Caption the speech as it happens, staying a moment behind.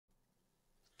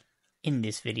In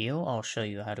this video, I'll show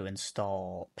you how to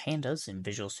install Pandas in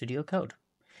Visual Studio Code.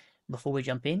 Before we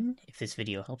jump in, if this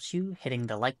video helps you, hitting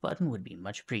the like button would be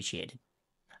much appreciated.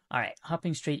 Alright,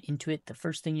 hopping straight into it, the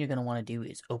first thing you're going to want to do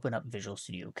is open up Visual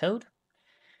Studio Code.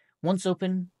 Once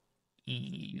open,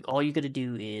 all you got to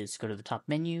do is go to the top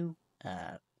menu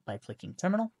by clicking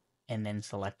Terminal, and then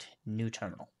select New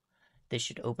Terminal. This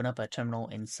should open up a terminal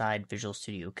inside Visual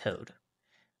Studio Code.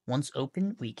 Once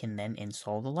open, we can then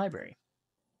install the library.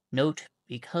 Note,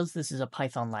 because this is a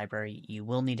Python library, you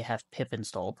will need to have pip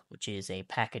installed, which is a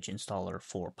package installer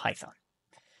for Python.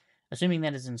 Assuming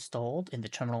that is installed in the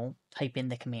terminal, type in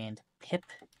the command pip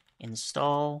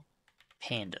install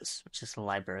pandas, which is the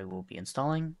library we'll be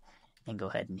installing, and go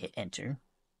ahead and hit enter.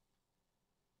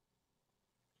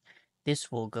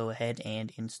 This will go ahead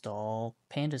and install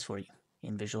pandas for you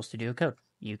in Visual Studio Code.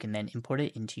 You can then import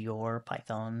it into your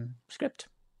Python script.